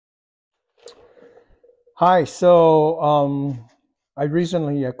Hi, so I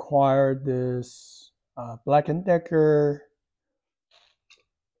recently acquired this Black & Decker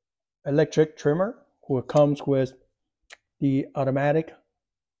electric trimmer, which comes with the automatic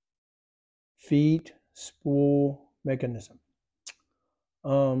feed spool mechanism.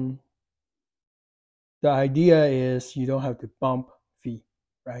 Um, the idea is you don't have to bump feed,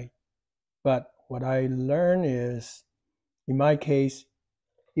 right? But what I learned is, in my case,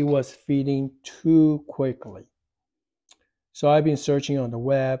 it was feeding too quickly. So I've been searching on the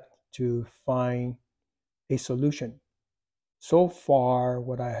web to find a solution. So far,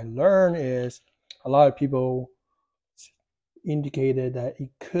 what I learned is a lot of people indicated that it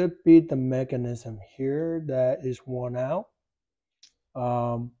could be the mechanism here that is worn out.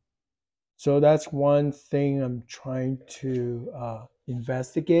 So that's one thing I'm trying to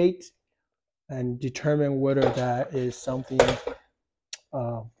investigate and determine whether that is something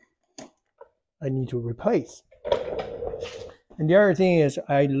uh, I need to replace. And the other thing is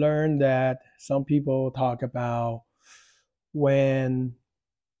I learned that some people talk about when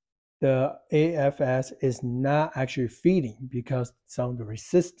the AFS is not actually feeding because some of the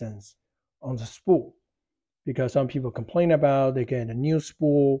resistance on the spool. Because some people complain about they get a new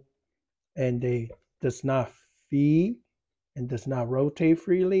spool and they does not feed and does not rotate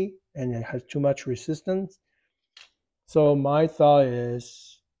freely and it has too much resistance. So my thought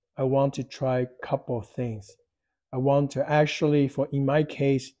is I want to try a couple of things. I want to actually, for in my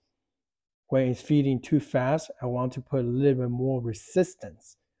case, when it's feeding too fast, I want to put a little bit more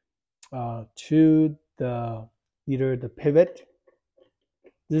resistance to the either the pivot.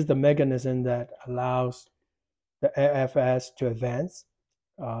 This is the mechanism that allows the AFS to advance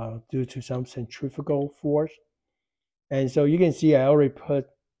due to some centrifugal force. And so you can see I already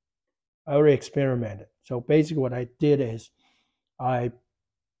experimented. So basically what I did is I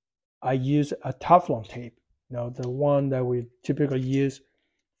use a Teflon tape, the one that we typically use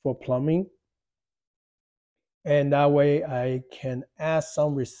for plumbing. And that way I can add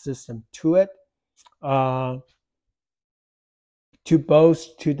some resistance to it. To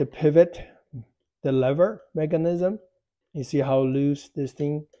both to the pivot, the lever mechanism. You see how loose this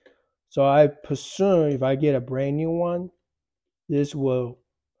thing. So I presume if I get a brand new one, this will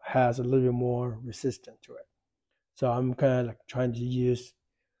has a little bit more resistance to it. So I'm kind of like trying to use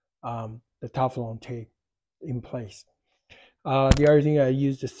the Teflon tape in place. The other thing I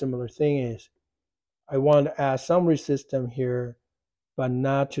used a similar thing is I want to add some resistance here, but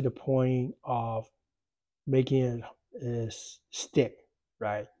not to the point of making it stick,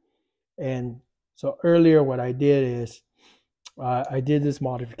 right? And so earlier what I did is I did this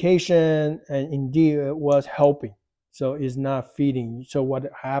modification and indeed it was helping. So it's not feeding. So what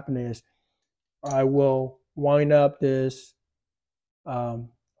happened is I will wind up this, of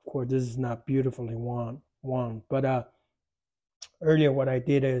course this is not beautifully wound, but earlier what I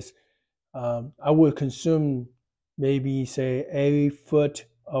did is I would consume maybe say a foot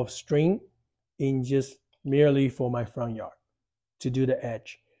of string in just merely for my front yard to do the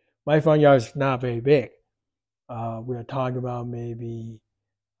edge. My front yard is not very big. We're talking about maybe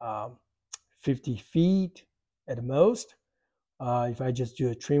 50 feet at the most. If I just do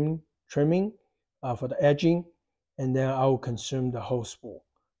a trimming for the edging, and then I will consume the whole spool.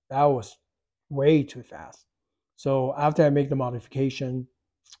 That was way too fast. So after I make the modification,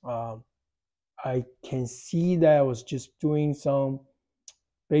 I can see that I was just doing some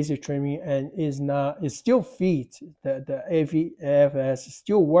basic trimming and it still feeds. The AFS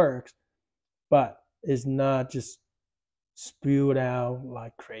still works, but it's not just spewed out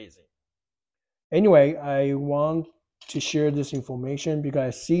like crazy. Anyway, I want to share this information because I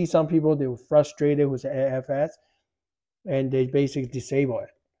see some people, they were frustrated with the AFS and they basically disable it.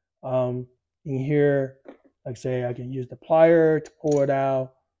 In here, like say I can use the plier to pull it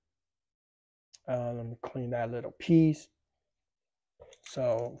out. Let me clean that little piece.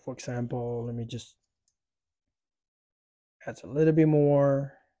 So for example, let me just add a little bit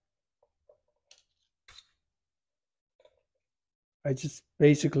more. I just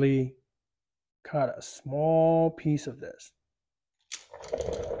basically cut a small piece of this.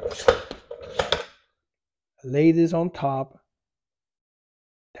 Lay this on top,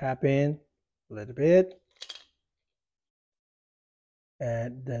 tap in a little bit,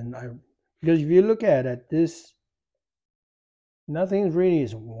 and then because if you look at it, this nothing really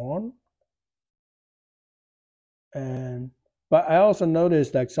is worn. But I also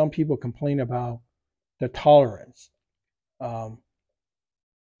noticed that some people complain about the tolerance.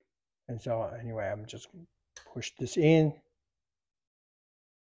 And so anyway, I'm just going to push this in.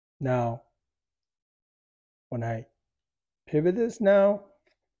 Now, when I pivot this now,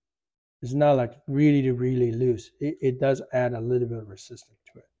 It's not like really loose. It does add a little bit of resistance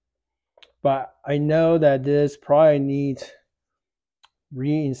to it. But I know that this probably needs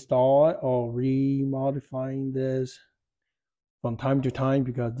reinstall or remodifying this from time to time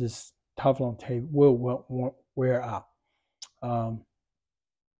because this Teflon tape will wear out.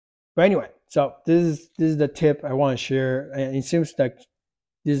 But anyway, so this is the tip I want to share, and it seems like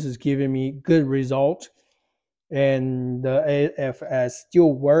this is giving me good result, and the AFS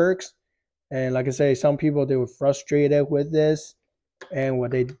still works. And like I say, some people, they were frustrated with this, and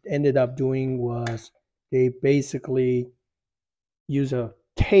what they ended up doing was they basically use a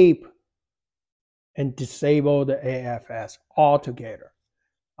tape and disable the AFS altogether.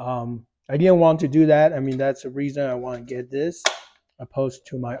 I didn't want to do that. I mean, that's the reason I want to get this opposed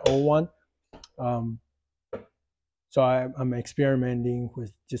to my old one. So I'm experimenting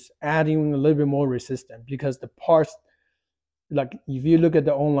with just adding a little bit more resistance because the parts, like if you look at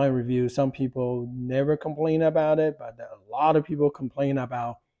the online review, some people never complain about it, but a lot of people complain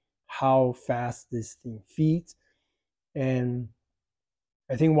about how fast this thing feeds. And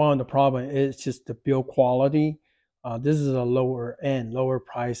I think one of the problems is just the build quality. This is a lower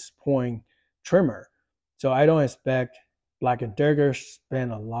price point trimmer. So I don't expect Black & Decker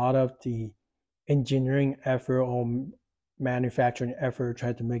spend a lot of the engineering effort or manufacturing effort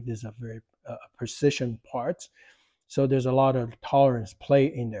trying to make this a very precision parts. So there's a lot of tolerance play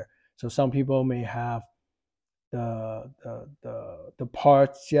in there. So some people may have the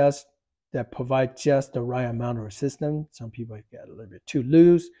parts just that provide just the right amount of resistance. Some people get a little bit too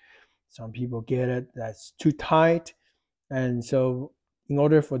loose. Some people get it that's too tight. And so in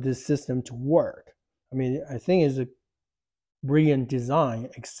order for this system to work, I mean, I think it's a brilliant design,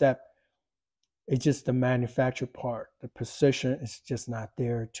 except it's just the manufactured part. The precision is just not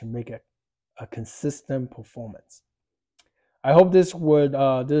there to make it a consistent performance. I hope this would,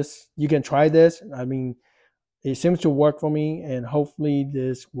 you can try this. I mean, it seems to work for me, and hopefully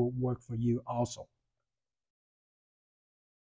this will work for you also.